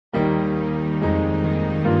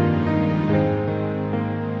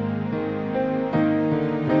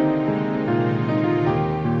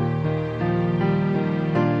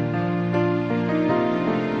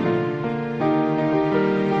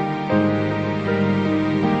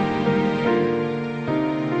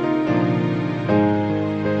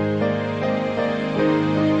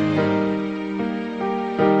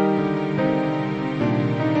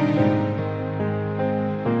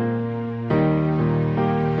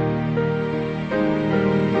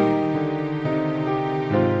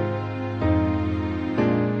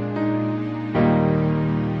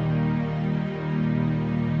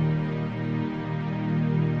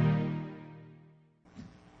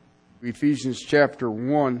Ephesians chapter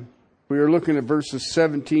 1. We are looking at verses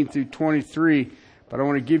 17 through 23, but I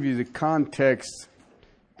want to give you the context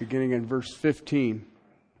beginning in verse 15.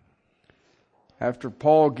 After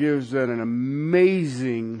Paul gives an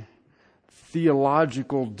amazing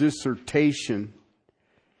theological dissertation,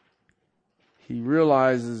 he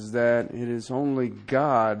realizes that it is only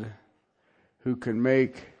God who can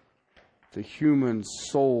make the human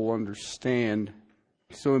soul understand.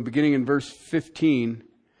 So beginning in verse 15,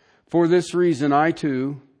 for this reason I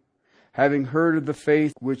too, having heard of the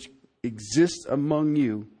faith which exists among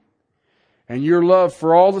you, and your love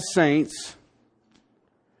for all the saints,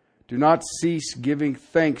 do not cease giving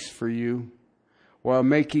thanks for you, while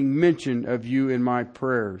making mention of you in my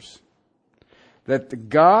prayers, that the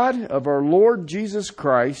God of our Lord Jesus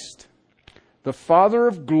Christ, the Father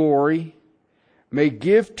of glory, may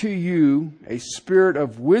give to you a spirit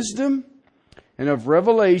of wisdom and of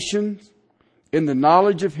revelation in the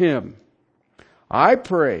knowledge of Him. I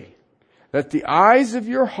pray that the eyes of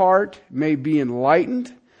your heart may be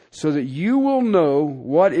enlightened, so that you will know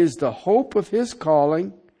what is the hope of His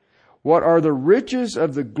calling, what are the riches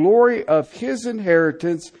of the glory of His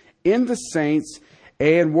inheritance in the saints,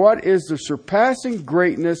 and what is the surpassing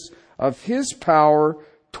greatness of His power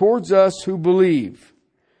towards us who believe.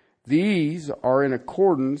 These are in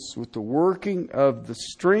accordance with the working of the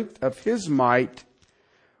strength of His might,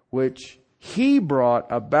 which He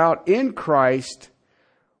brought about in Christ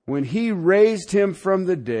when He raised Him from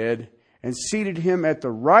the dead and seated Him at the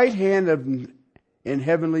right hand in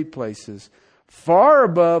heavenly places, far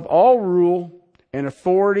above all rule and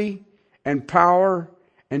authority and power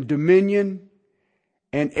and dominion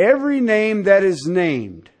and every name that is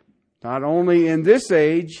named, not only in this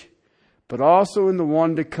age, but also in the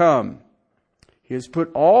one to come. He has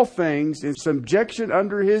put all things in subjection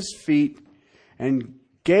under His feet and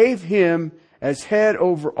gave Him as head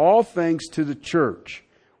over all things to the church,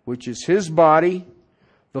 which is His body,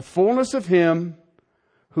 the fullness of Him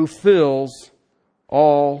who fills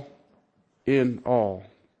all in all.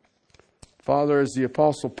 Father, as the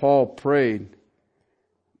Apostle Paul prayed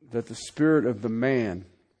that the spirit of the man,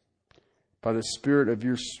 by the spirit of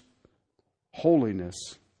your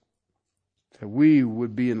holiness, that we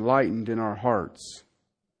would be enlightened in our hearts.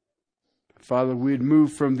 Father, we'd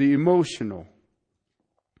move from the emotional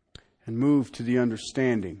and move to the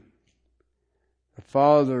understanding.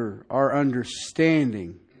 Father, our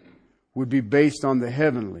understanding would be based on the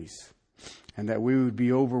heavenlies, and that we would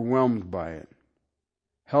be overwhelmed by it.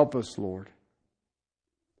 Help us, Lord.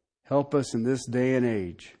 Help us in this day and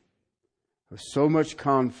age of so much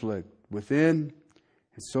conflict within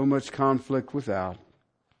and so much conflict without.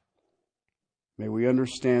 May we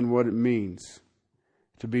understand what it means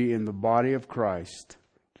to be in the body of Christ,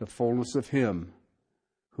 the fullness of Him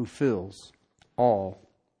who fills all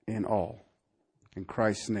in all. In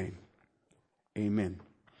Christ's name, amen.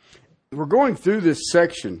 We're going through this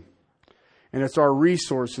section, and it's our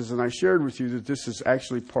resources, and I shared with you that this is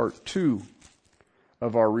actually part 2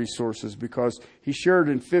 of our resources, because he shared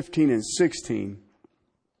in 15 and 16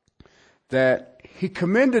 that he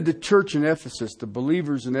commended the church in Ephesus, the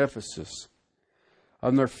believers in Ephesus,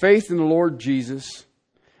 on their faith in the Lord Jesus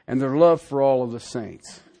and their love for all of the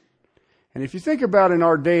saints. And if you think about in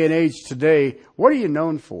our day and age today, what are you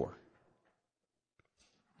known for?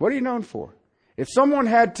 What are you known for? If someone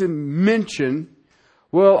had to mention,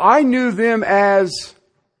 well, I knew them as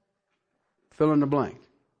fill in the blank.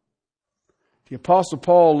 The Apostle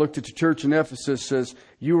Paul looked at the church in Ephesus, says,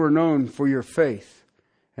 you are known for your faith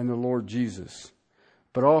in the Lord Jesus.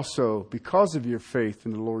 But also, because of your faith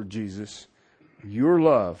in the Lord Jesus, your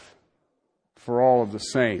love for all of the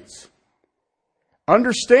saints.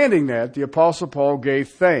 Understanding that, the Apostle Paul gave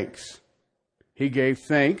thanks. He gave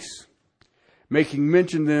thanks, making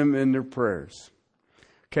mention of them in their prayers.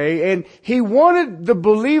 Okay, and he wanted the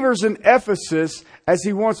believers in Ephesus, as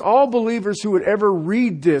he wants all believers who would ever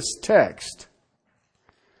read this text,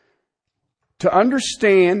 to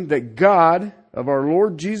understand that God of our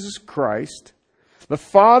Lord Jesus Christ, the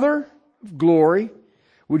Father of glory,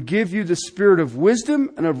 would give you the spirit of wisdom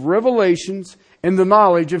and of revelations and the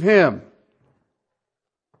knowledge of Him.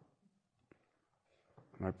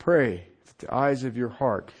 And I pray that the eyes of your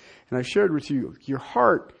heart, and I shared with you, your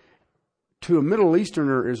heart to a Middle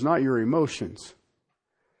Easterner is not your emotions.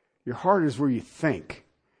 Your heart is where you think.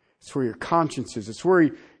 It's where your conscience is. It's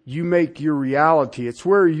where you make your reality. It's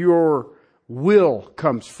where your will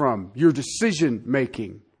comes from, your decision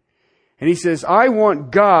making. And he says, I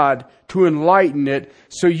want God to enlighten it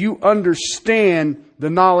so you understand the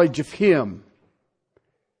knowledge of Him.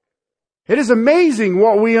 It is amazing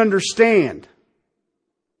what we understand.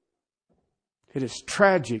 It is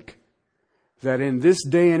tragic that in this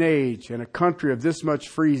day and age, in a country of this much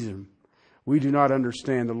freedom, we do not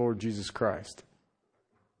understand the Lord Jesus Christ.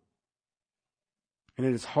 And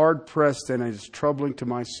it is hard pressed and it is troubling to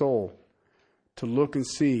my soul to look and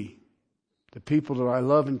see the people that I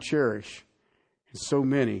love and cherish, and so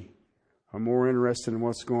many are more interested in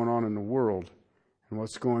what's going on in the world and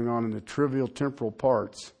what's going on in the trivial temporal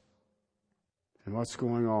parts and what's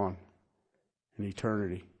going on in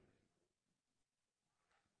eternity.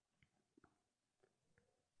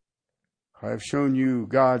 I have shown you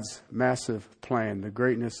God's massive plan, the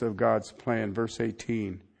greatness of God's plan. Verse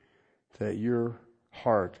 18, that your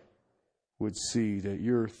heart would see, that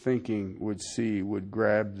your thinking would see, would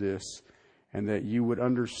grab this, and that you would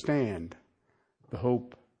understand the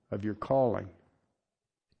hope of your calling.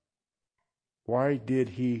 Why did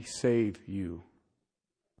He save you?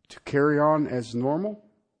 To carry on as normal?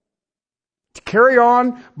 To carry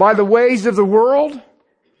on by the ways of the world?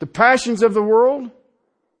 The passions of the world?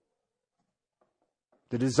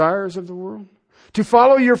 The desires of the world? To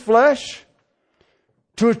follow your flesh?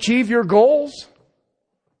 To achieve your goals?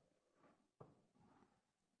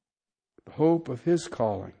 The hope of His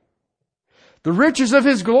calling. The riches of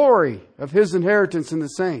His glory, of His inheritance in the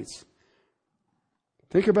saints.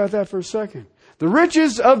 Think about that for a second. The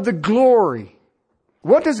riches of the glory.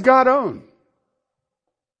 What does God own?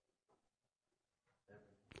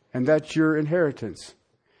 And that's your inheritance.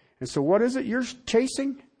 And so what is it you're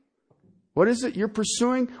chasing? What is it you're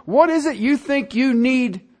pursuing? What is it you think you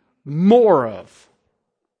need more of?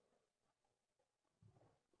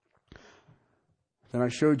 Then I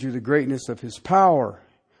showed you the greatness of His power.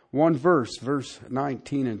 One verse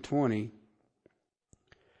 19 and 20.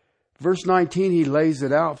 Verse 19, He lays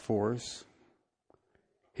it out for us.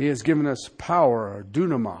 He has given us power, or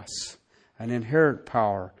dunamis, an inherent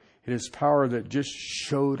power. It is power that just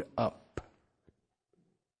showed up.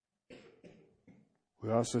 We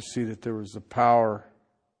also see that there was the power,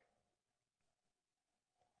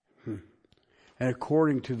 and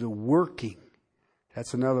according to the working,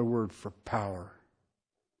 that's another word for power.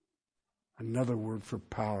 Another word for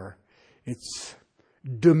power. It's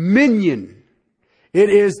dominion. It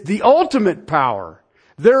is the ultimate power.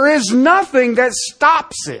 There is nothing that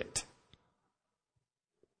stops it.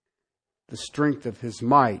 The strength of His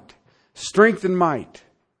might. Strength and might.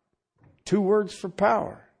 Two words for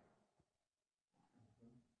power.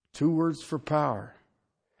 Two words for power.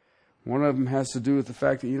 One of them has to do with the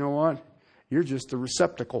fact that, you know what? You're just a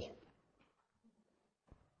receptacle.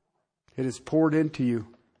 It is poured into you.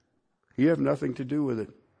 You have nothing to do with it.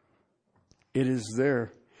 It is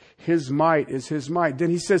there. His might is His might.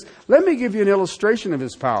 Then He says, let me give you an illustration of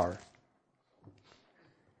His power.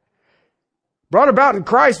 Brought about in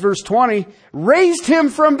Christ, verse 20, raised Him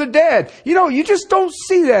from the dead. You know, you just don't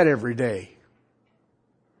see that every day.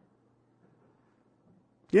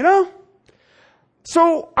 You know?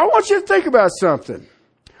 So I want you to think about something.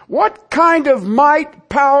 What kind of might,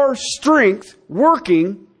 power, strength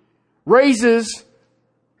working raises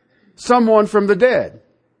someone from the dead?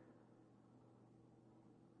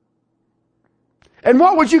 And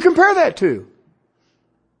what would you compare that to?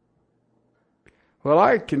 Well,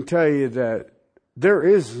 I can tell you that there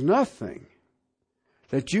is nothing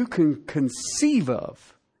that you can conceive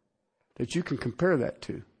of that you can compare that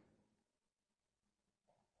to.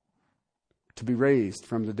 To be raised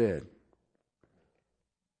from the dead.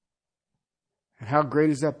 And how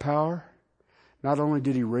great is that power? Not only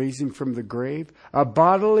did He raise Him from the grave, a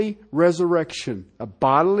bodily resurrection. A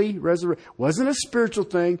bodily resurrection. Wasn't a spiritual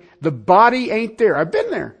thing. The body ain't there. I've been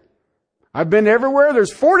there. I've been everywhere.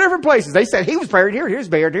 There's 4 different places. They said He was buried here, He was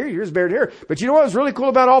buried here, He was buried here. But you know what was really cool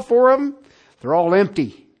about all 4 of them? They're all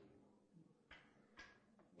empty.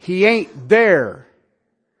 He ain't there.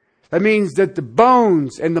 That means that the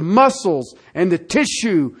bones and the muscles and the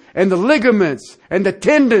tissue and the ligaments and the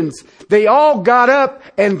tendons, they all got up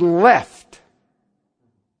and left.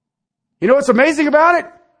 You know what's amazing about it?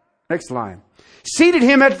 Next line. Seated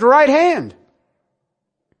Him at the right hand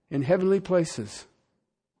in heavenly places.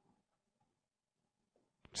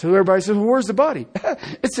 So everybody says, well, where's the body?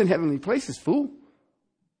 It's in heavenly places, fool.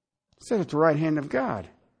 It's at the right hand of God.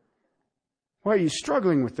 Why are you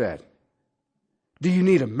struggling with that? Do you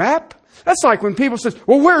need a map? That's like when people say,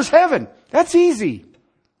 well, where's heaven? That's easy.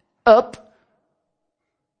 Up.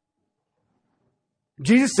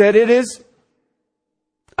 Jesus said it is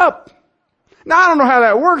up. Now, I don't know how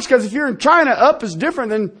that works, because if you're in China, up is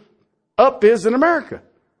different than up is in America.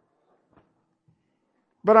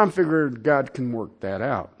 But I'm figuring God can work that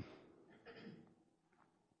out.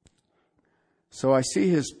 So I see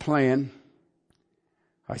His plan.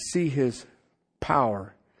 I see His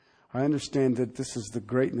power. I understand that this is the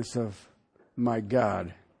greatness of my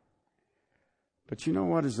God. But you know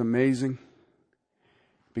what is amazing?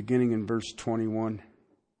 Beginning in verse 21,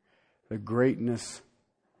 the greatness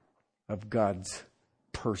of God's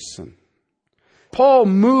person. Paul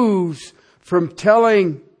moves from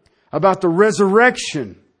telling about the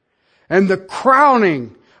resurrection and the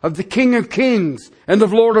crowning of the King of Kings and the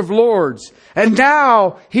Lord of Lords. And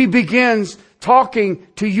now he begins talking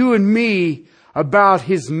to you and me about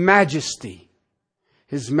His majesty.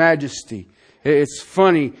 His majesty. It's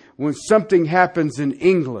funny when something happens in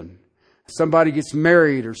England. Somebody gets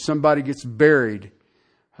married or somebody gets buried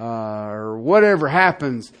or whatever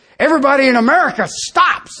happens. Everybody in America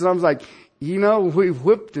stops. And I was like, we've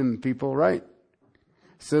whipped them people, right?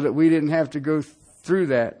 So that we didn't have to go through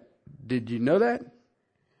that. Did you know that?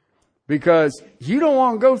 Because you don't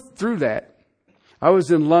want to go through that. I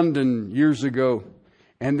was in London years ago,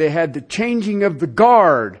 and they had the changing of the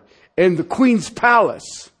guard in the Queen's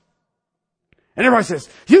Palace. And everybody says,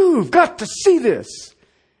 you've got to see this.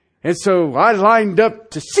 And so I lined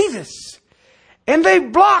up to see this. And they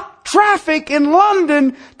blocked traffic in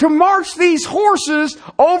London to march these horses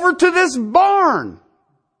over to this barn.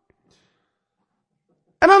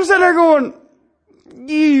 And I'm sitting there going,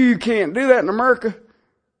 you can't do that in America.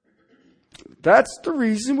 That's the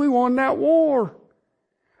reason we won that war.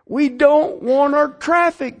 We don't want our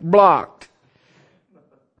traffic blocked.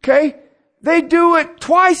 Okay? They do it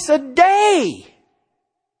twice a day.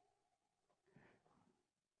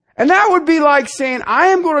 And that would be like saying, I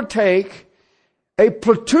am going to take a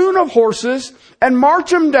platoon of horses and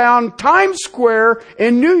march them down Times Square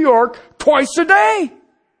in New York twice a day.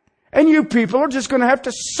 And you people are just going to have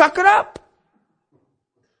to suck it up.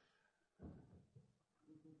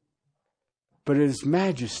 But His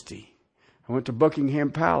majesty. I went to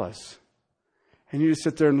Buckingham Palace. And you just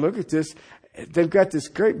sit there and look at this. They've got this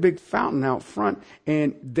great big fountain out front,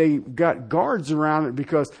 and they got guards around it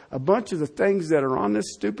because a bunch of the things that are on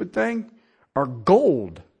this stupid thing are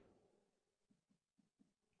gold.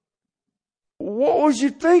 What was you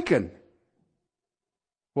thinking?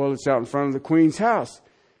 Well, it's out in front of the Queen's house.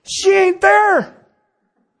 She ain't there.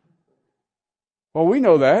 Well, we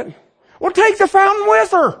know that. Well, take the fountain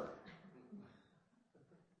with her.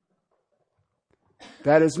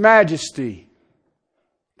 That is majesty.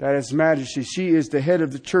 That is majesty. She is the head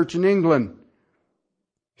of the church in England.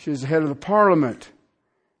 She is the head of the parliament.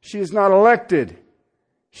 She is not elected.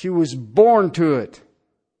 She was born to it.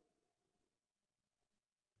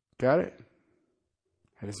 Got it?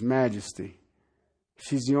 That is majesty.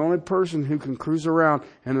 She's the only person who can cruise around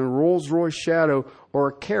in a Rolls Royce Shadow or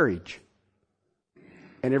a carriage.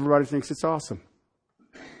 And everybody thinks it's awesome.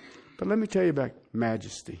 But let me tell you about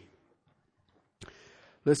majesty.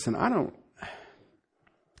 Listen,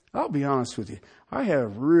 I'll be honest with you. I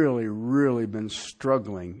have really, really been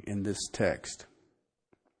struggling in this text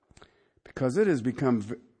because it has become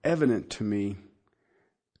evident to me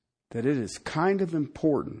that it is kind of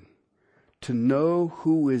important to know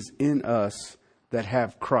who is in us that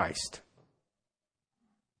have Christ.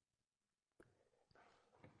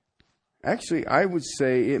 Actually, I would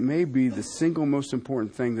say it may be the single most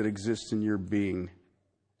important thing that exists in your being.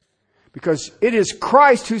 Because it is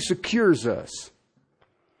Christ who secures us.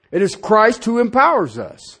 It is Christ who empowers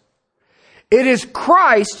us. It is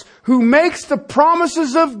Christ who makes the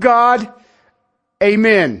promises of God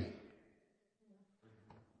amen.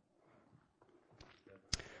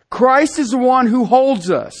 Christ is the one who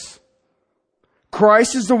holds us.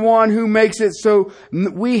 Christ is the one who makes it so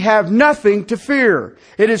we have nothing to fear.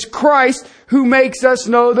 It is Christ who makes us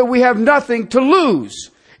know that we have nothing to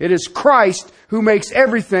lose. It is Christ who makes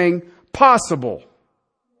everything possible.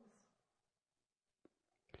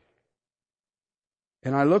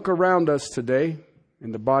 And I look around us today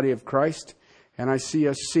in the body of Christ, and I see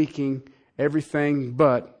us seeking everything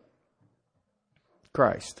but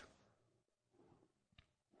Christ.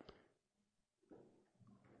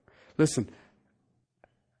 Listen,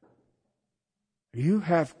 you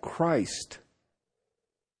have Christ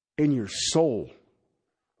in your soul.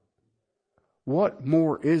 What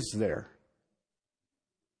more is there?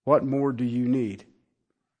 What more do you need?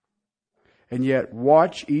 And yet,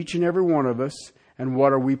 watch each and every one of us, and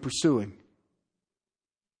what are we pursuing?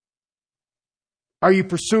 Are you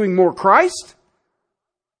pursuing more Christ?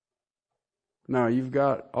 No, you've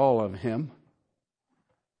got all of Him.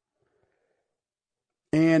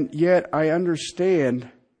 And yet, I understand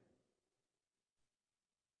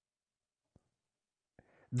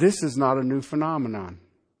this is not a new phenomenon.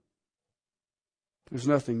 There's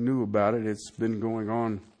nothing new about it. It's been going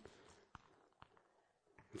on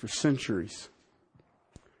for centuries.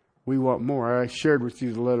 We want more. I shared with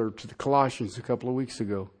you the letter to the Colossians a couple of weeks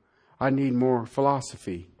ago. I need more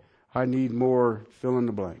philosophy. I need more fill in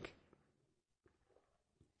the blank.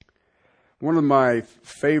 One of my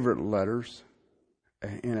favorite letters,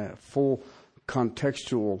 in a full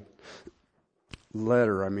contextual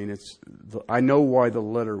letter, I know why the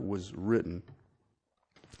letter was written,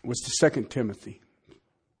 was to 2 Timothy.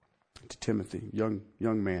 To Timothy, young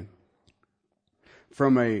man.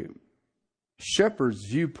 From a shepherd's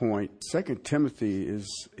viewpoint, 2 Timothy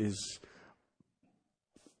is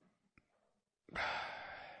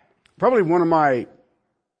probably one of my...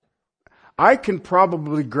 I can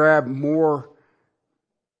probably grab more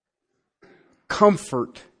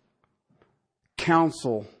comfort,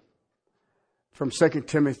 counsel from 2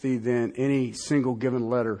 Timothy than any single given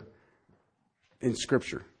letter in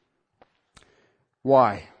Scripture.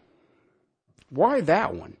 Why? Why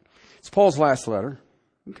that one? It's Paul's last letter.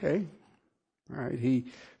 Okay. All right. He,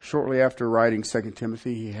 shortly after writing 2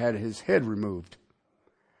 Timothy, he had his head removed.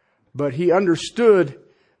 But he understood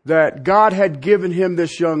that God had given him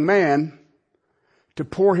this young man to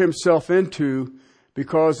pour himself into,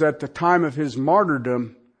 because at the time of his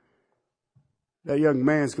martyrdom, that young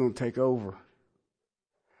man's going to take over.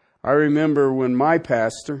 I remember when my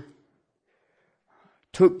pastor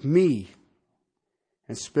took me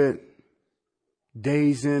and spent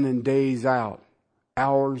days in and days out,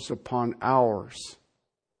 hours upon hours.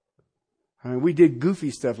 We did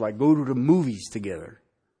goofy stuff like go to the movies together.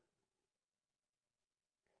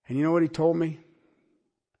 And you know what he told me?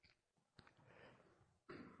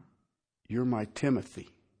 You're my Timothy.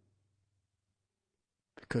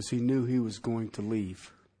 Because he knew he was going to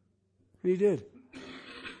leave. And he did.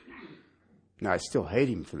 Now, I still hate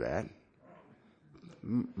him for that.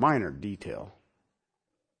 Minor detail.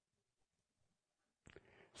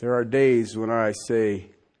 There are days when I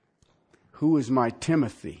say, who is my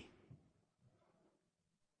Timothy?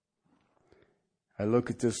 I look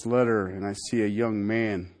at this letter and I see a young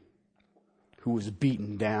man who was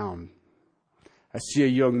beaten down. I see a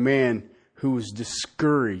young man who was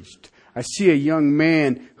discouraged. I see a young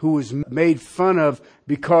man who was made fun of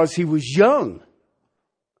because he was young.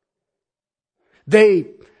 They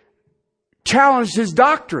challenged his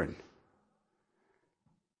doctrine.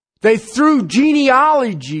 They threw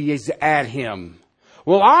genealogies at him.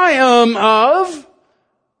 Well, I am of...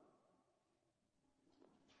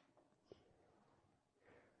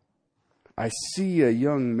 I see a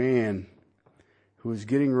young man who is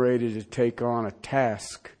getting ready to take on a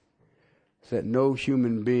task that no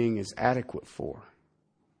human being is adequate for.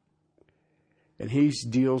 And he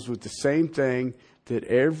deals with the same thing that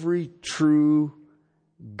every true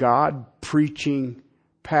God-preaching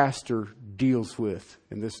pastor deals with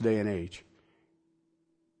in this day and age.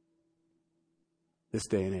 This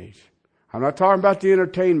day and age. I'm not talking about the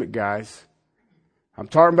entertainment guys. I'm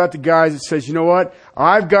talking about the guys that says, you know what?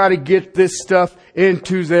 I've got to get this stuff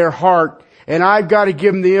into their heart. And I've got to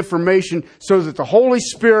give them the information so that the Holy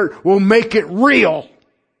Spirit will make it real.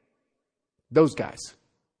 Those guys.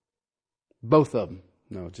 Both of them.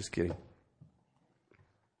 No, just kidding.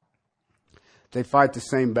 They fight the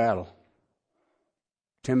same battle.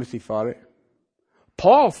 Timothy fought it.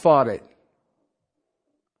 Paul fought it.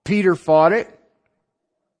 Peter fought it.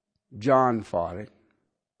 John fought it.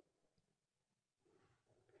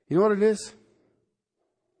 You know what it is?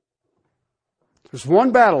 There's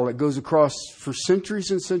one battle that goes across for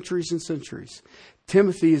centuries and centuries and centuries.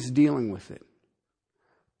 Timothy is dealing with it.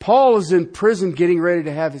 Paul is in prison getting ready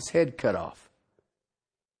to have his head cut off.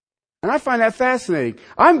 And I find that fascinating.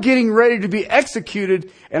 I'm getting ready to be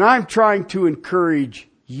executed, and I'm trying to encourage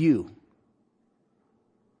you.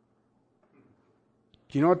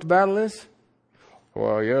 Do you know what the battle is?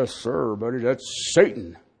 Well, yes, sir, buddy. That's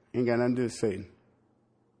Satan. Ain't got nothing to do with Satan.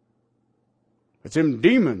 It's them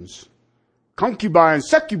demons. Concubines,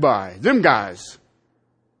 succubi, them guys.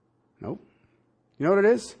 Nope. You know what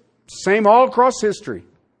it is? Same all across history.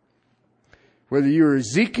 Whether you're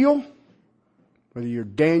Ezekiel, whether you're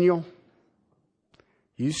Daniel,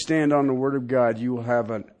 you stand on the Word of God, you will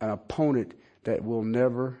have an opponent that will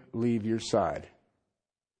never leave your side.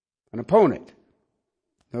 An opponent.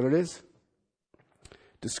 You know what it is?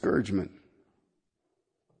 Discouragement.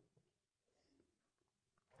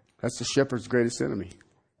 That's the shepherd's greatest enemy.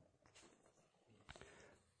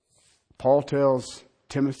 Paul tells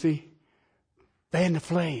Timothy, fan the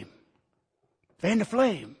flame. Fan the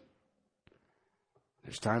flame.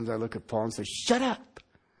 There's times I look at Paul and say, shut up.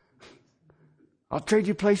 I'll trade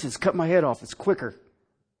you places. Cut my head off. It's quicker.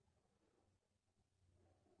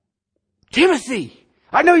 Timothy,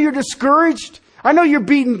 I know you're discouraged. I know you're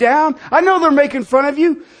beaten down. I know they're making fun of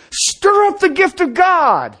you. Stir up the gift of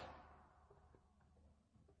God.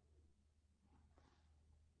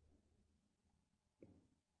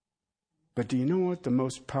 But do you know what the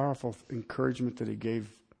most powerful encouragement that he gave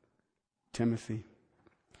Timothy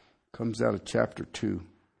comes out of chapter 2,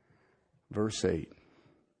 verse 8.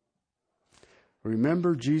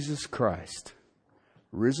 Remember Jesus Christ,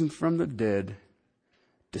 risen from the dead,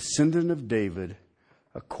 descendant of David,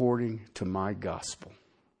 according to my gospel.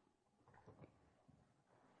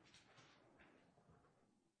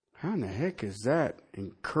 How in the heck is that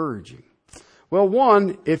encouraging? Well,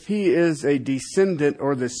 one, if he is a descendant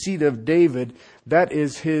or the seed of David, that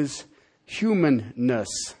is his humanness.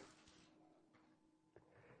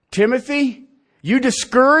 Timothy, you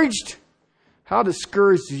discouraged? How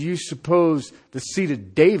discouraged do you suppose the seed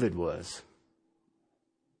of David was?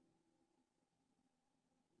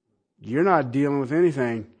 You're not dealing with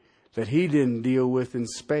anything that he didn't deal with in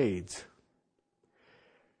spades.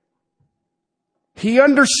 He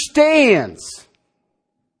understands.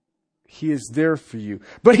 He is there for you.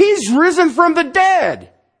 But he's risen from the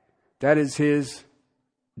dead. That is his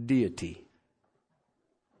deity.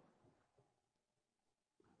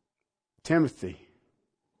 Timothy,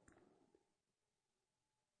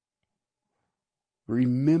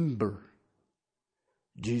 remember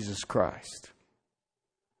Jesus Christ,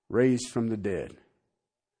 raised from the dead,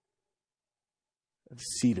 the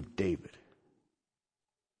seed of David.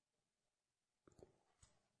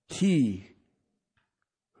 He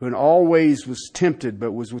who in all ways was tempted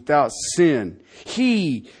but was without sin.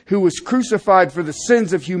 He who was crucified for the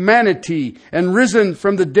sins of humanity and risen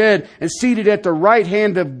from the dead and seated at the right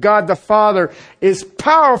hand of God the Father is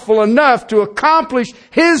powerful enough to accomplish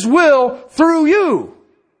His will through you.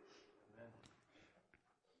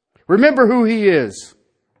 Remember who He is.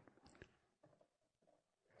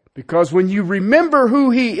 Because when you remember who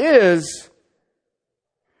He is,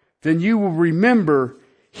 then you will remember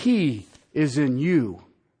He is in you.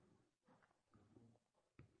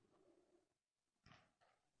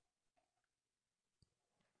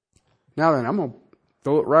 Now then, I'm going to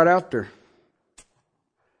throw it right out there.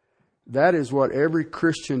 That is what every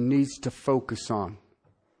Christian needs to focus on.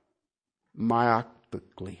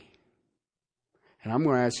 Myopically. And I'm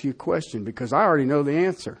going to ask you a question because I already know the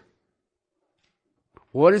answer.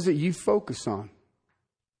 What is it you focus on?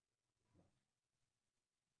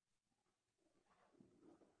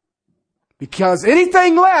 Because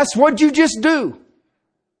anything less, what'd you just do?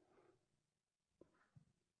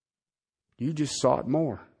 You just sought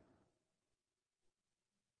more.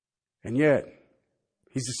 And yet,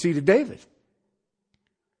 He's the seed of David.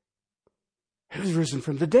 He was risen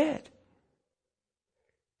from the dead.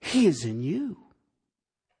 He is in you.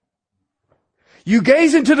 You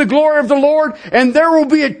gaze into the glory of the Lord, and there will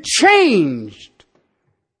be a change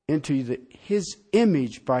into His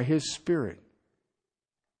image by His Spirit.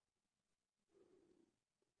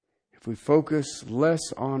 If we focus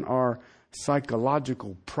less on our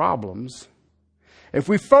psychological problems, if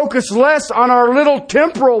we focus less on our little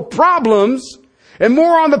temporal problems and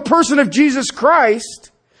more on the person of Jesus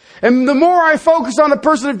Christ, and the more I focus on the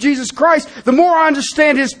person of Jesus Christ, the more I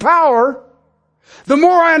understand His power, the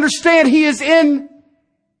more I understand He is in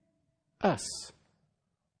us.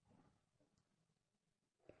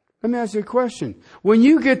 Let me ask you a question. When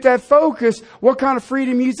you get that focus, what kind of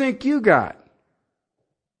freedom you think you got?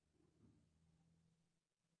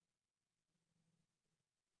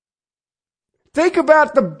 Think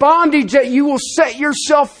about the bondage that you will set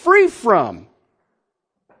yourself free from.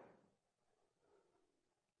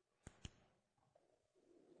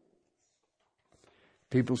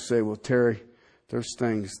 People say, well, Terry, there's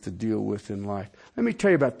things to deal with in life. Let me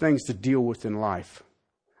tell you about things to deal with in life.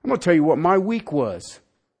 I'm going to tell you what my week was.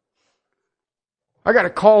 I got a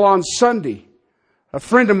call on Sunday. A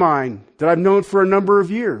friend of mine that I've known for a number of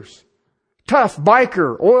years. Tough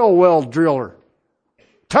biker, oil well driller.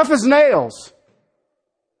 Tough as nails.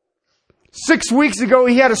 6 weeks ago,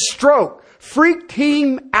 he had a stroke. Freaked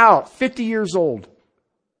him out. 50 years old.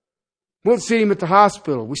 Went to see him at the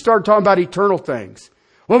hospital. We started talking about eternal things.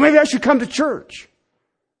 Well, maybe I should come to church.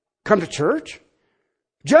 Come to church?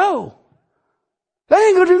 Joe, that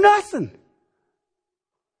ain't going to do nothing.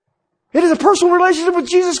 It is a personal relationship with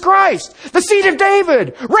Jesus Christ, the seed of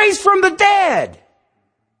David, raised from the dead.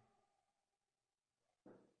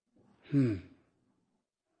 He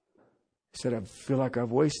said, I feel like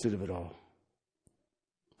I've wasted it all.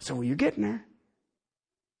 So, well, you're getting there.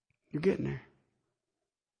 You're getting there.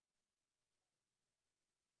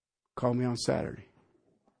 Call me on Saturday.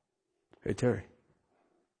 Hey, Terry.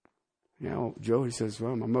 Joe, he says,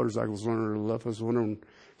 well, my motorcycle's learning to love. I was wondering,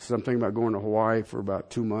 says, I'm thinking about going to Hawaii for about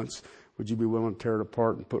 2 months. Would you be willing to tear it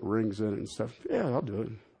apart and put rings in it and stuff? Yeah, I'll do it.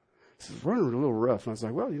 He says, running a little rough. And I was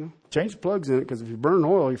like, well, change the plugs in it because if you burn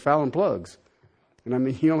oil, you're fouling plugs. And I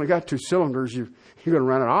mean, you only got 2 cylinders. You're going to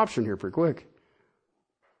run out of option here pretty quick.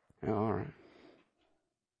 Yeah, all right.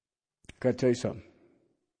 Got to tell you something.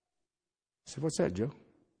 I said, what's that, Joe?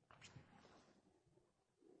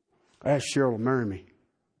 I asked Cheryl to marry me.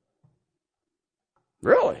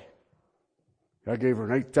 Really? I gave her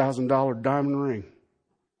an $8,000 diamond ring.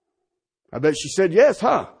 I bet she said yes,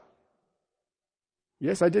 huh?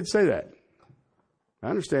 Yes, I did say that. I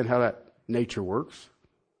understand how that nature works.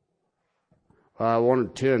 I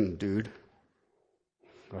wanted 10, dude.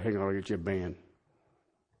 Oh, hang on, I'll get you a band.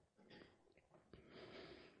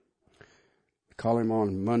 Call him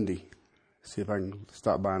on Monday. See if I can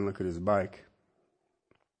stop by and look at his bike.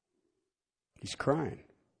 He's crying.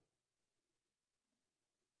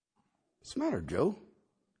 What's the matter, Joe?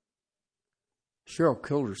 Cheryl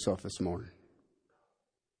killed herself this morning.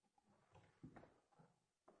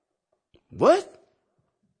 What?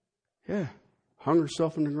 Yeah, hung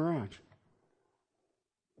herself in the garage.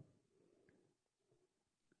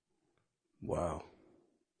 Wow.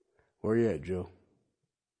 Where you at, Joe?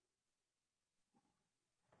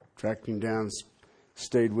 Tracked him down,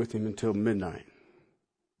 stayed with him until midnight,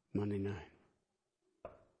 Monday night.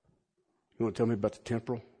 You want to tell me about the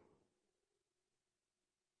temporal?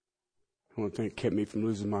 The only thing that kept me from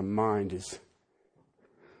losing my mind is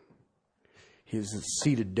the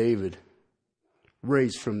seed of David,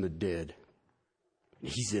 raised from the dead.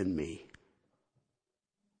 He's in me.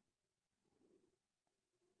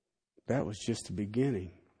 That was just the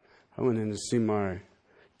beginning. I went in to see my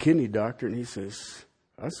kidney doctor, and he says,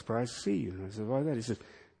 I was surprised to see you. And I said, why that? He said,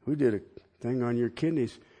 we did a thing on your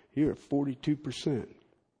kidneys. You're at 42%.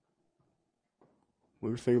 We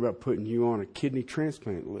were thinking about putting you on a kidney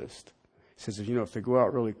transplant list. He says, if they go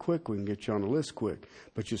out really quick, we can get you on the list quick,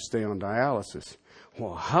 but you'll stay on dialysis.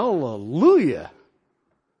 Well, hallelujah.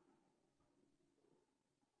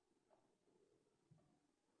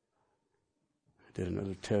 I did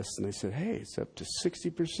another test, and they said, hey, it's up to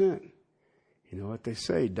 60%. You know what they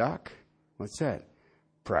say, Doc? What's that?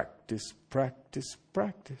 Practice, practice,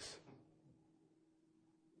 practice.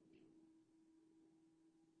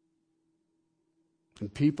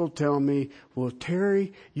 And people tell me, well,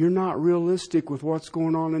 Terry, you're not realistic with what's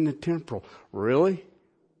going on in the temporal. Really?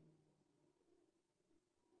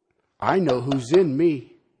 I know who's in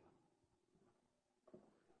me.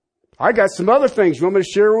 I got some other things. You want me to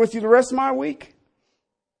share with you the rest of my week?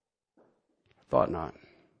 I thought not.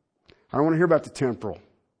 I don't want to hear about the temporal.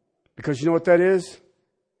 Because you know what that is?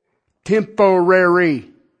 Temporary.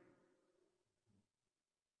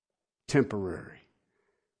 Temporary.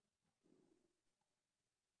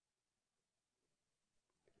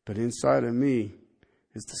 But inside of me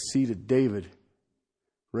is the seed of David,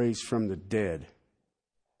 raised from the dead.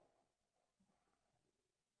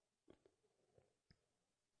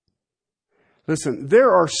 Listen,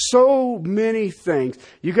 there are so many things.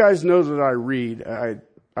 You guys know that I read.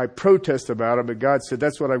 I protest about it, but God said,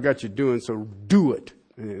 that's what I've got you doing, so do it.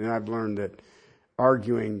 And I've learned that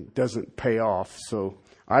arguing doesn't pay off. So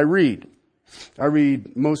I read. I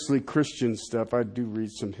read mostly Christian stuff. I do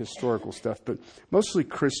read some historical stuff, but mostly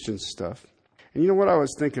Christian stuff. And you know what I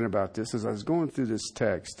was thinking about this as I was going through this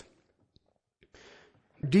text?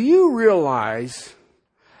 Do you realize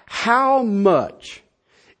how much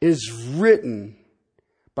is written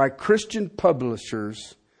by Christian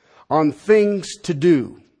publishers on things to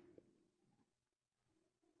do?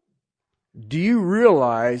 Do you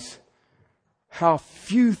realize how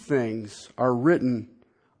few things are written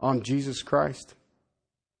on Jesus Christ?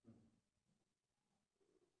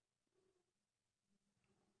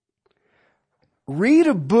 Read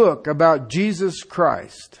a book about Jesus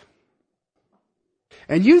Christ,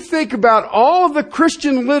 and you think about all of the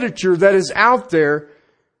Christian literature that is out there.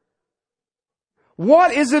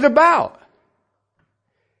 What is it about?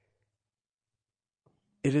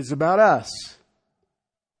 It is about us.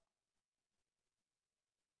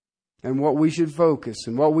 And what we should focus,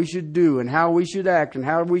 and what we should do, and how we should act, and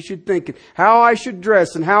how we should think, and how I should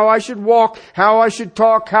dress, and how I should walk, how I should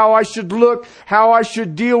talk, how I should look, how I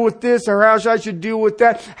should deal with this, or how I should deal with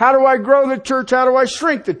that. How do I grow the church? How do I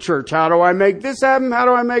shrink the church? How do I make this happen? How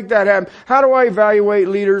do I make that happen? How do I evaluate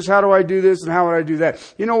leaders? How do I do this, and how would I do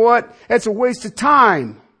that? You know what? That's a waste of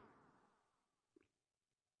time.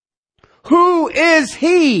 Who is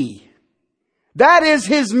He? That is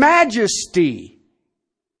His majesty.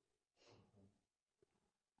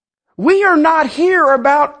 We are not here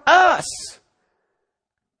about us.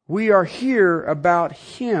 We are here about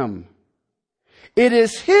Him. It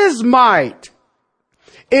is His might.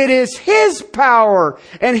 It is His power.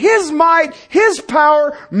 And His might, His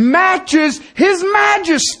power matches His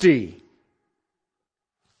majesty.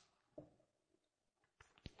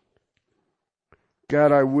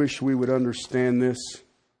 God, I wish we would understand this.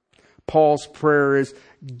 Paul's prayer is,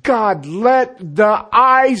 God, let the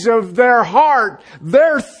eyes of their heart,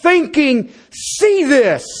 their thinking, see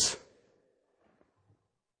this.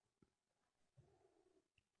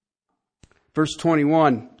 Verse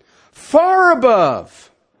 21, far above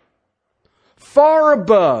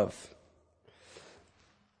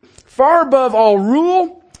all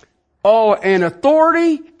rule, all and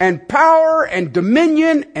authority and power and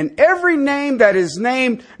dominion and every name that is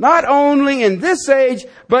named, not only in this age,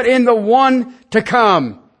 but in the one to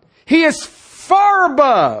come. He is far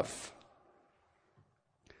above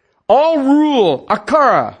all rule.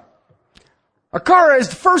 Akara. Akara is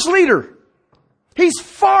the first leader. He's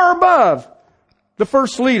far above the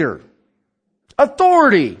first leader.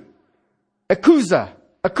 Authority. Akuza.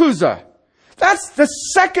 That's the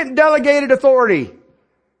second delegated authority.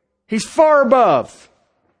 He's far above.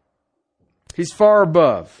 He's far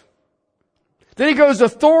above. Then he goes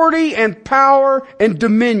authority and power and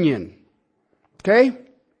dominion. Okay?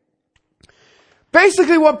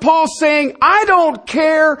 Basically what Paul's saying, I don't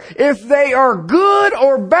care if they are good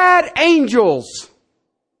or bad angels.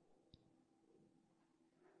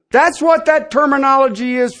 That's what that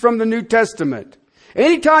terminology is from the New Testament.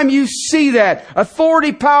 Anytime you see that,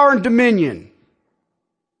 authority, power, and dominion.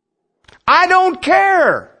 I don't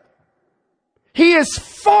care. He is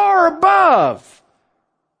far above.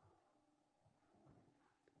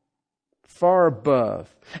 Far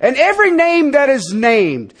above. And every name that is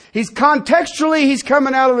named, he's coming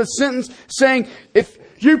out of the sentence saying, if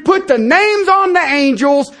you put the names on the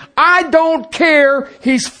angels, I don't care.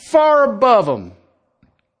 He's far above them.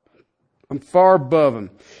 I'm far above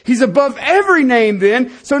him. He's above every name then.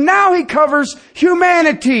 So now he covers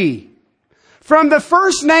humanity. From the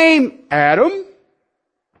first name, Adam,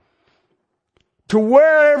 to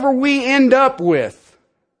wherever we end up with.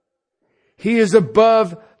 He is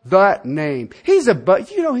above that name. He's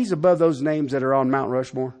above those names that are on Mount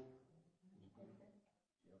Rushmore.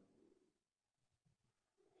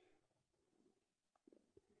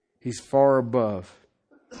 He's far above.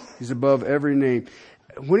 He's above every name.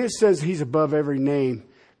 When it says he's above every name,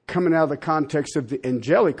 coming out of the context of the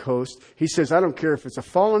angelic host, he says, I don't care if it's a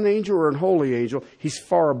fallen angel or an holy angel, he's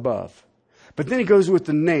far above. But then he goes with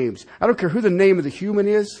the names. I don't care who the name of the human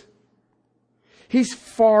is. He's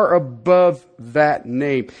far above that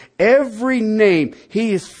name. Every name.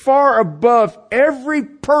 He is far above every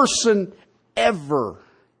person ever.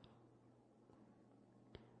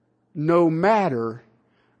 No matter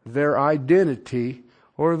their identity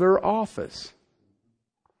or their office.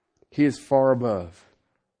 He is far above.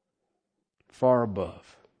 Far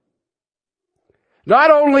above.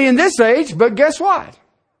 Not only in this age, but guess what?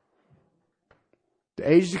 The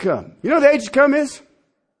age to come. You know what the age to come is?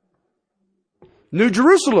 New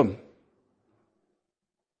Jerusalem.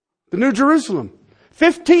 The New Jerusalem.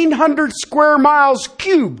 1,500 square miles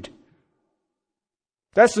cubed.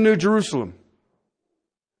 That's the New Jerusalem.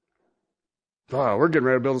 Oh, we're getting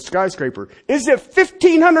ready to build a skyscraper. Is it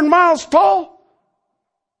 1,500 miles tall?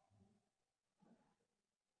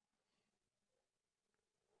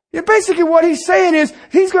 Yeah, basically what he's saying is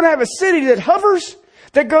he's going to have a city that hovers,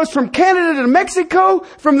 that goes from Canada to Mexico,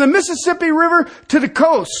 from the Mississippi River to the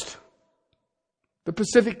coast. The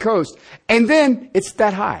Pacific coast. And then it's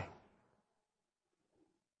that high.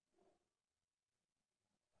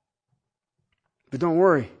 But don't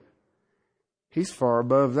worry. He's far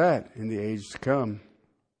above that in the age to come.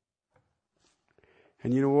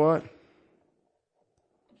 And you know what?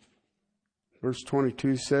 Verse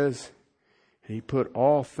 22 says, He put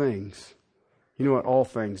all things. You know what all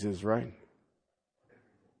things is, right?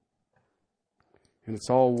 And it's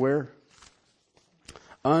all where?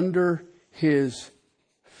 Under His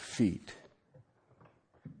feet.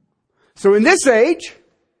 So in this age,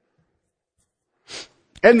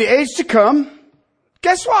 and the age to come,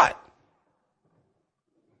 guess what?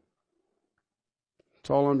 It's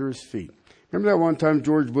all under His feet. Remember that one time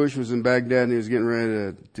George Bush was in Baghdad and he was getting ready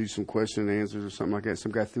to do some question and answers or something like that?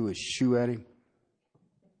 Some guy threw his shoe at him.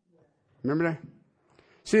 Remember that?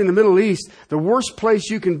 See, in the Middle East, the worst place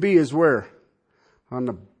you can be is where? On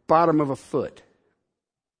the bottom of a foot.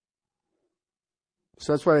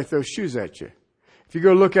 So that's why they throw shoes at you. If you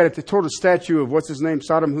go look at it, they tore the statue of, what's his name,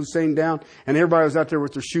 Saddam Hussein down, and everybody was out there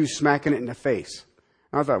with their shoes smacking it in the face.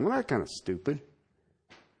 And I thought, well, that's kind of stupid.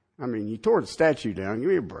 I mean, you tore the statue down. Give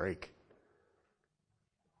me a break.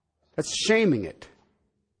 That's shaming it.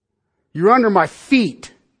 You're under my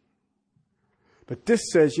feet. But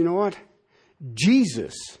this says, you know what?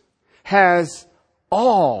 Jesus has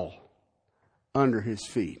all under His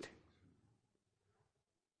feet.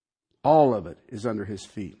 All of it is under His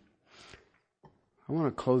feet. I want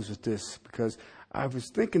to close with this because I was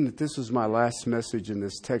thinking that this was my last message in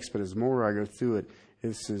this text, but as more I go through it,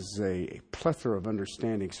 this is a plethora of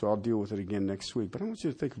understanding, so I'll deal with it again next week. But I want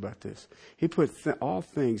you to think about this. He put all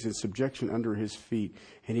things in subjection under his feet,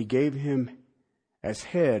 and he gave him as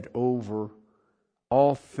head over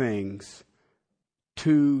all things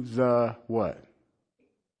to the what?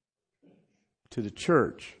 To the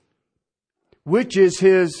church, which is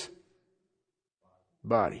his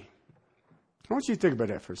body. I want you to think about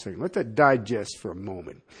that for a second. Let that digest for a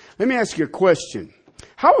moment. Let me ask you a question.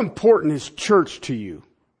 How important is church to you?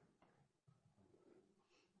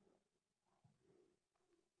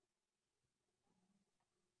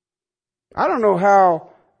 I don't know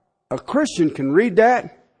how a Christian can read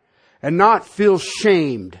that and not feel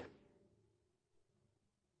shamed.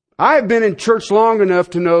 I've been in church long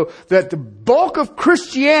enough to know that the bulk of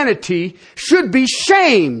Christianity should be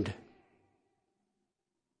shamed.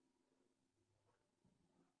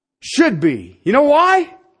 Should be. You know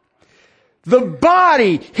why? The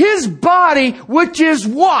body, his body, which is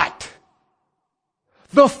what?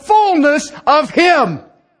 The fullness of him.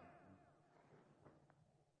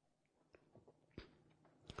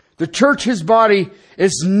 The church, his body,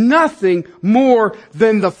 is nothing more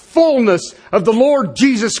than the fullness of the Lord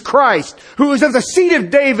Jesus Christ, who is of the seed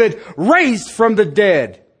of David, raised from the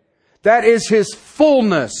dead. That is his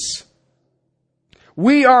fullness.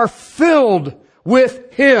 We are filled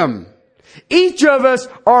with him. Each of us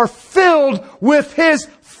are filled with his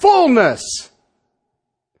fullness.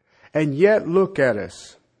 And yet, look at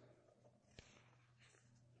us.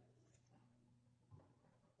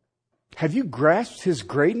 Have you grasped his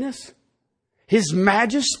greatness? His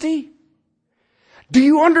majesty? Do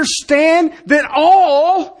you understand that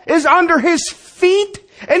all is under his feet?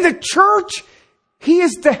 And the church he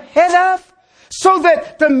is the head of? So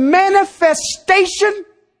that the manifestation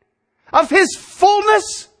of his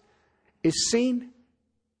fullness is seen?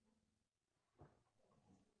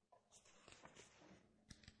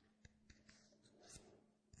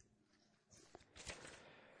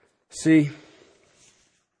 See,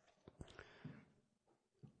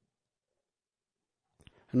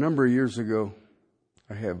 a number of years ago,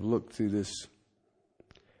 I have looked through this,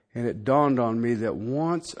 and it dawned on me that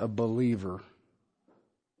once a believer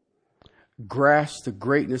grasps the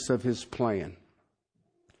greatness of his plan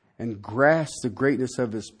and grasps the greatness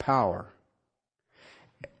of his power,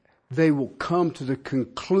 they will come to the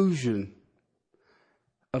conclusion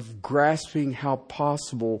of grasping how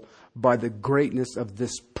possible by the greatness of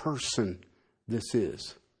this person this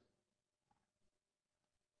is.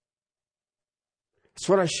 That's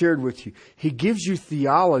what I shared with you. He gives you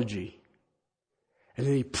theology, and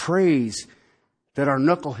then he prays that our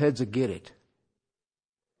knuckleheads will get it.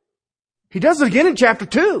 He does it again in chapter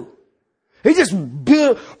 2. He just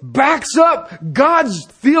backs up God's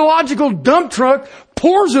theological dump truck,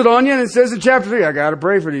 pours it on you, and it says in chapter 3, I got to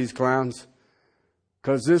pray for these clowns.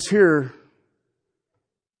 Because this here,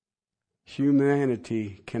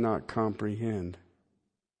 humanity cannot comprehend.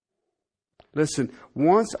 Listen,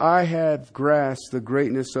 once I have grasped the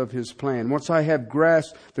greatness of his plan, once I have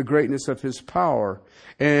grasped the greatness of his power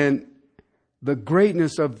and the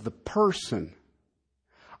greatness of the person,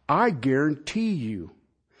 I guarantee you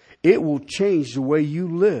it will change the way you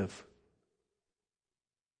live.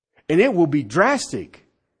 And it will be drastic.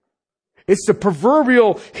 It's the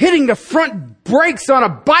proverbial hitting the front brakes on a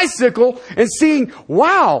bicycle and seeing,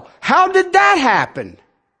 wow, how did that happen?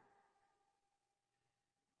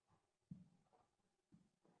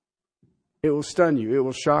 It will stun you. It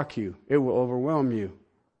will shock you. It will overwhelm you.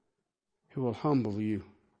 It will humble you.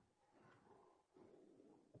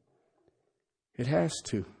 It has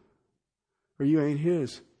to. Or you ain't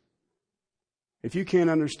his. If you can't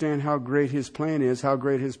understand how great his plan is, how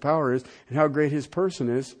great his power is, and how great his person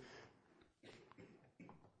is,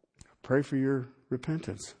 pray for your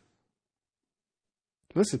repentance.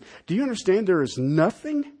 Listen, do you understand there is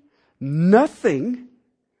nothing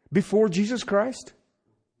before Jesus Christ?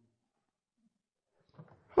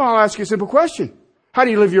 Well, I'll ask you a simple question. How do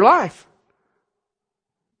you live your life?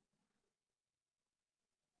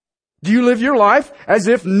 Do you live your life as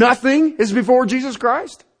if nothing is before Jesus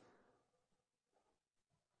Christ?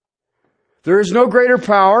 There is no greater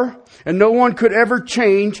power, and no one could ever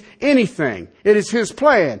change anything. It is his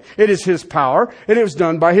plan. It is his power, and it was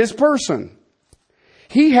done by his person.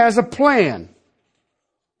 He has a plan.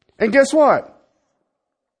 And guess what?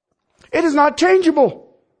 It is not changeable.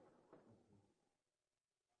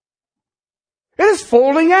 It is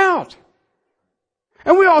folding out.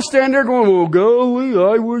 And we all stand there going, well, golly,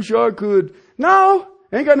 I wish I could. No,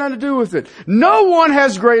 Ain't got nothing to do with it. No one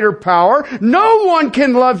has greater power. No one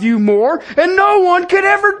can love you more. And no one can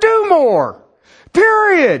ever do more.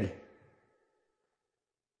 Period.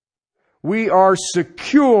 We are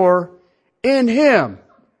secure in Him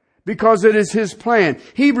because it is His plan.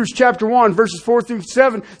 Hebrews chapter 1 verses 4 through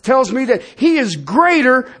 7 tells me that He is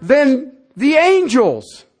greater than the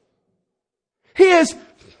angels. He is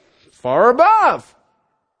far above.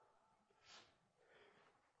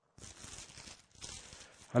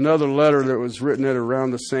 Another letter that was written at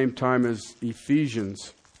around the same time as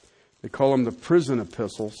Ephesians. They call them the prison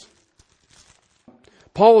epistles.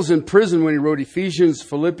 Paul was in prison when he wrote Ephesians,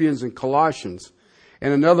 Philippians, and Colossians.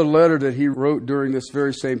 And another letter that he wrote during this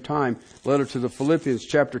very same time, letter to the Philippians,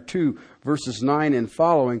 chapter 2, verses 9 and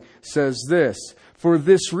following, says this: For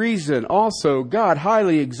this reason also God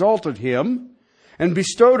highly exalted him and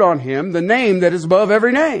bestowed on him the name that is above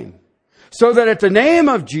every name, so that at the name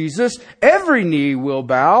of Jesus every knee will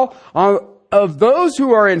bow of those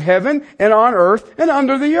who are in heaven and on earth and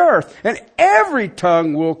under the earth, and every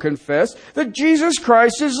tongue will confess that Jesus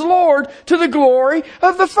Christ is Lord, to the glory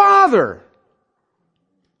of the Father.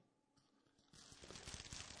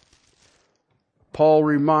 Paul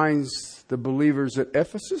reminds the believers at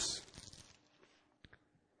Ephesus.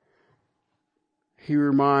 He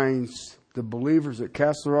reminds the believers at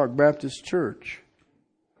Castle Rock Baptist Church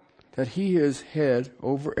that He is head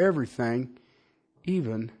over everything,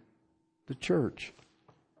 even the church.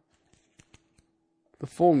 The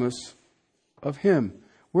fullness of Him.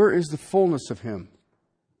 Where is the fullness of Him?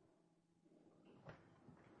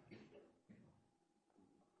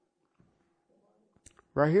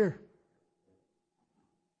 Right here.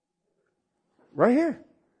 Right here.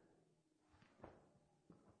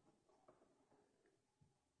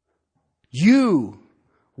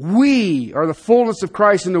 We are the fullness of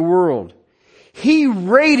Christ in the world. He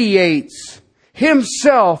radiates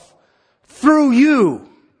Himself through you,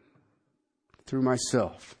 through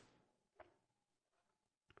myself.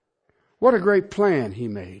 What a great plan He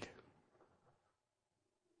made.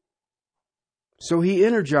 So He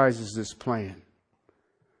energizes this plan.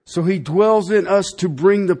 So He dwells in us to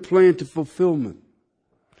bring the plan to fulfillment.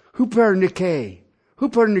 Huperniké.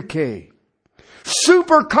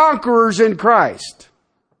 Super conquerors in Christ.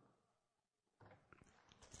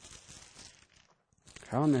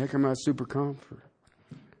 How in the heck am I a super conqueror?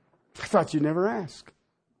 I thought you'd never ask.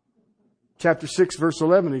 Chapter 6, verse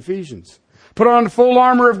 11, Ephesians. Put on the full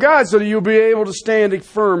armor of God so that you'll be able to stand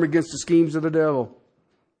firm against the schemes of the devil.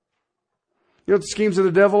 You know what the schemes of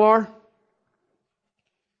the devil are?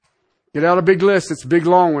 Get out a big list. It's a big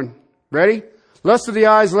long one. Ready? Lust of the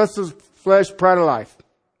eyes, lust of the flesh, pride of life.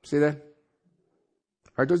 See that?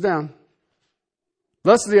 Write those down.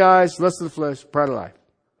 Lust of the eyes, lust of the flesh, pride of life.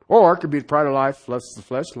 Or it could be pride of life, lust of the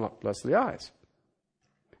flesh, lust of the eyes.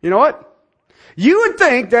 You know what? You would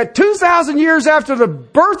think that 2,000 years after the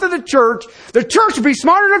birth of the church would be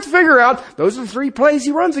smart enough to figure out those are the three plays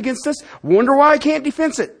He runs against us. Wonder why I can't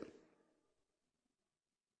defense it.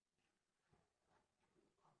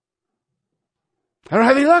 I don't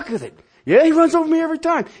have any luck with it. Yeah, he runs over me every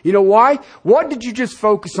time. You know why? What did you just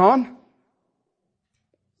focus on?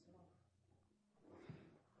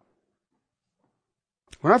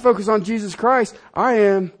 When I focus on Jesus Christ, I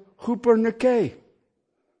am Huperniké,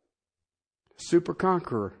 super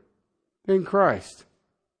conqueror in Christ.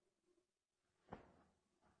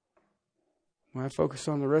 When I focus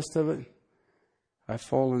on the rest of it, I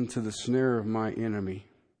fall into the snare of my enemy.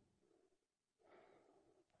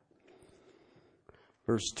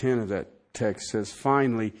 Verse 10 of that text says,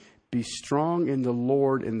 finally, be strong in the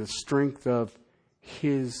Lord in the strength of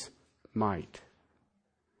His might.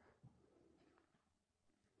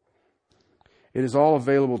 It is all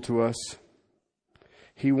available to us.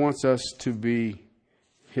 He wants us to be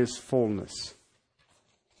His fullness.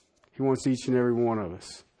 He wants each and every one of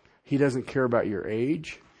us. He doesn't care about your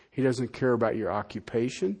age. He doesn't care about your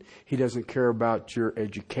occupation. He doesn't care about your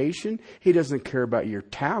education. He doesn't care about your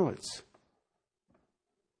talents.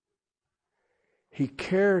 He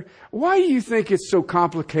cared. Why do you think it's so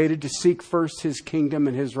complicated to seek first His kingdom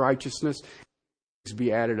and His righteousness to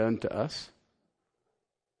be added unto us?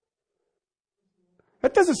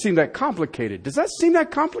 That doesn't seem that complicated. Does that seem that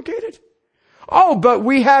complicated? Oh, but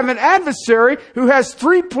we have an adversary who has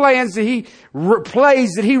three plans that he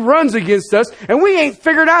plays that he runs against us, and we ain't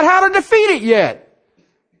figured out how to defeat it yet.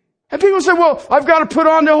 And people say, well, I've got to put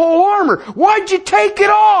on the whole armor. Why'd you take it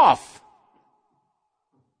off?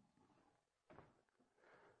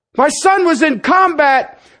 My son was in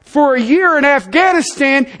combat for a year in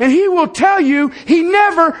Afghanistan, and he will tell you he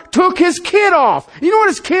never took his kit off. You know what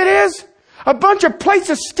his kit is? A bunch of plates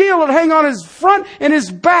of steel that hang on his front and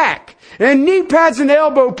his back. And knee pads and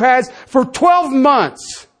elbow pads for 12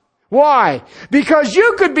 months. Why? Because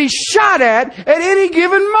you could be shot at any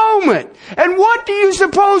given moment. And what do you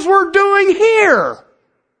suppose we're doing here?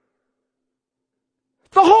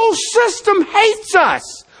 The whole system hates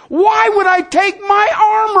us. Why would I take my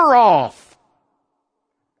armor off?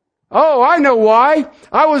 Oh, I know why.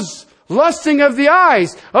 I was lusting of the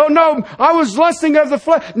eyes. Oh no, I was lusting of the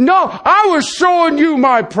flesh. No, I was showing you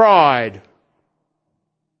my pride.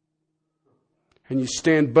 And you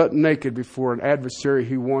stand butt naked before an adversary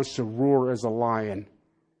who wants to roar as a lion.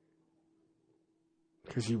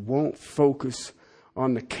 Because you won't focus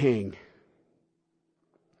on the king.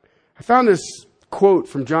 I found this quote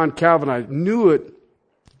from John Calvin. I knew it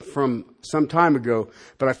from some time ago,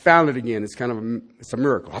 but I found it again. It's kind of it's a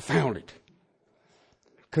miracle. I found it.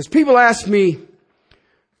 Because people ask me,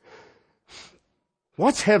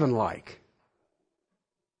 what's heaven like?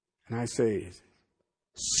 And I say,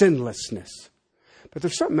 sinlessness. But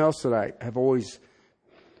there's something else that I have always,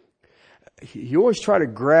 you always try to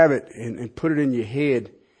grab it and put it in your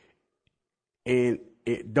head, and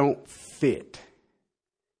it don't fit.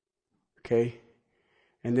 Okay?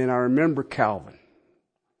 And then I remember Calvin.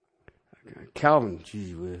 Calvin,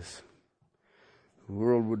 gee whiz. The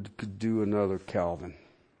world could do another Calvin.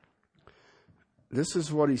 This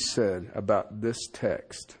is what he said about this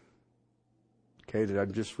text. Okay, that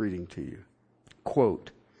I'm just reading to you.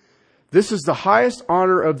 Quote, "This is the highest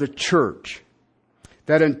honor of the church,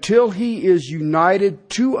 that until he is united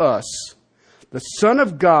to us, the Son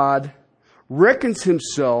of God reckons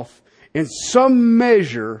himself in some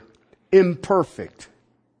measure imperfect.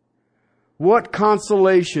 What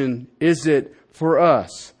consolation is it for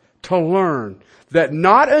us to learn that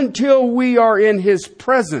not until we are in his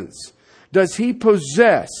presence does he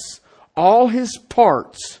possess all his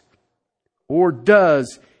parts, or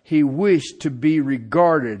does he wish to be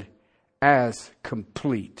regarded as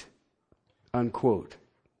complete?" Unquote.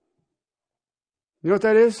 You know what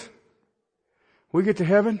that is? When we get to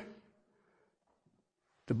heaven,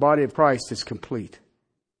 the body of Christ is complete.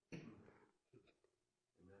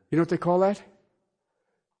 You know what they call that?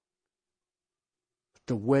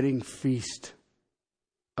 The wedding feast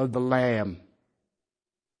of the Lamb.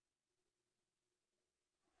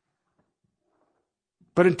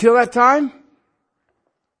 But until that time,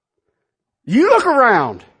 you look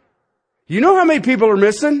around. You know how many people are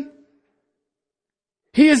missing?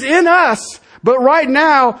 He is in us, but right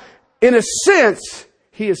now, in a sense,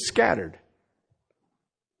 he is scattered.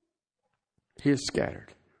 He is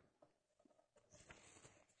scattered.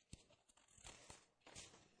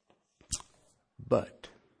 But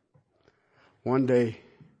one day,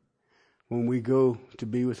 when we go to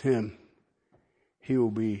be with him, he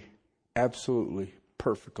will be absolutely,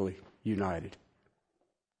 perfectly united.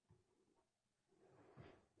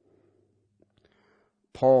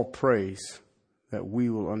 Paul prays that we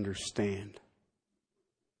will understand.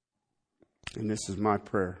 And this is my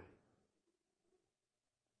prayer.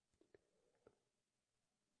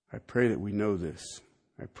 I pray that we know this.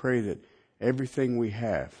 I pray that everything we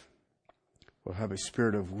have will have a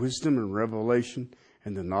spirit of wisdom and revelation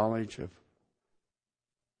and the knowledge of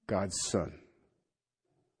God's Son.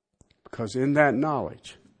 Because in that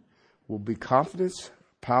knowledge will be confidence,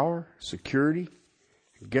 power, security.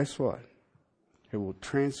 And guess what? It will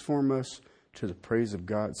transform us to the praise of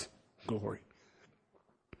God's glory.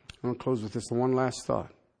 I'm going to close with this one last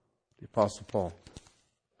thought. The Apostle Paul.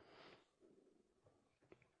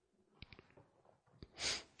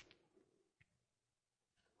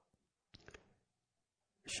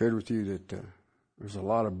 I shared with you that there's a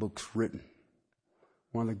lot of books written.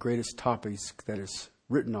 One of the greatest topics that is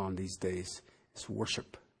written on these days is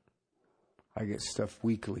worship. I get stuff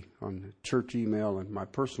weekly on the church email and my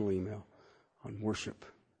personal email on worship.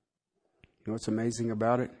 You know what's amazing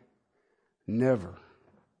about it? Never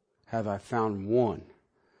have I found one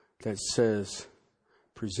that says,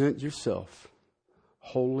 present yourself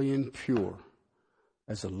holy and pure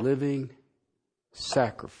as a living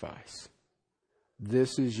sacrifice.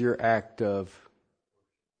 This is your act of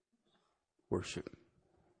worship.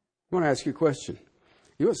 I want to ask you a question.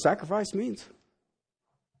 You know what sacrifice means?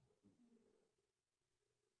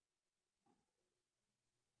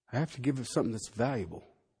 I have to give it something that's valuable.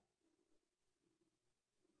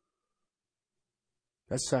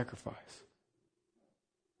 That's sacrifice.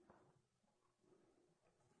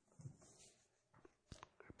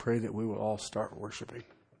 I pray that we will all start worshiping.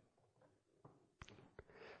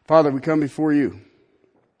 Father, we come before you.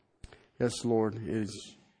 Yes, Lord,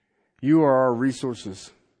 you are our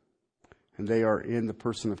resources, and they are in the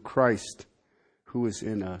person of Christ who is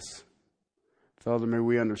in us. Father, may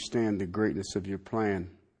we understand the greatness of your plan.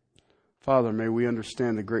 Father, may we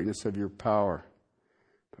understand the greatness of your power.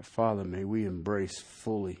 But Father, may we embrace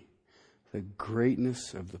fully the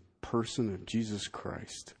greatness of the person of Jesus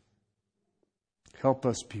Christ. Help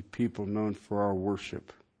us be people known for our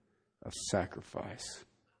worship of sacrifice.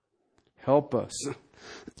 Help us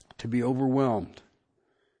to be overwhelmed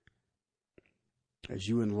as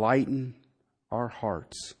you enlighten our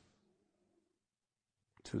hearts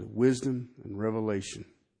to the wisdom and revelation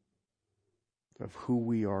of who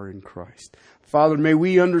we are in Christ. Father, may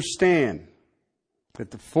we understand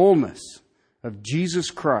that the fullness of Jesus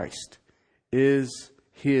Christ is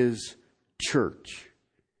his church.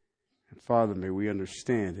 And Father, may we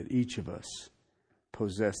understand that each of us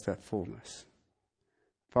possess that fullness.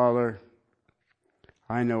 Father,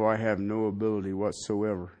 I know I have no ability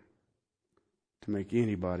whatsoever to make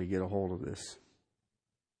anybody get a hold of this.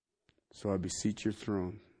 So I beseech your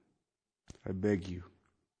throne. I beg you,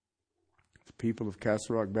 the people of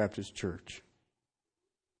Castle Rock Baptist Church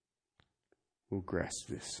will grasp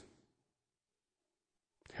this.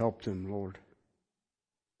 Help them, Lord.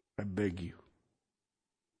 I beg you.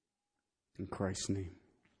 In Christ's name.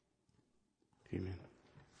 Amen.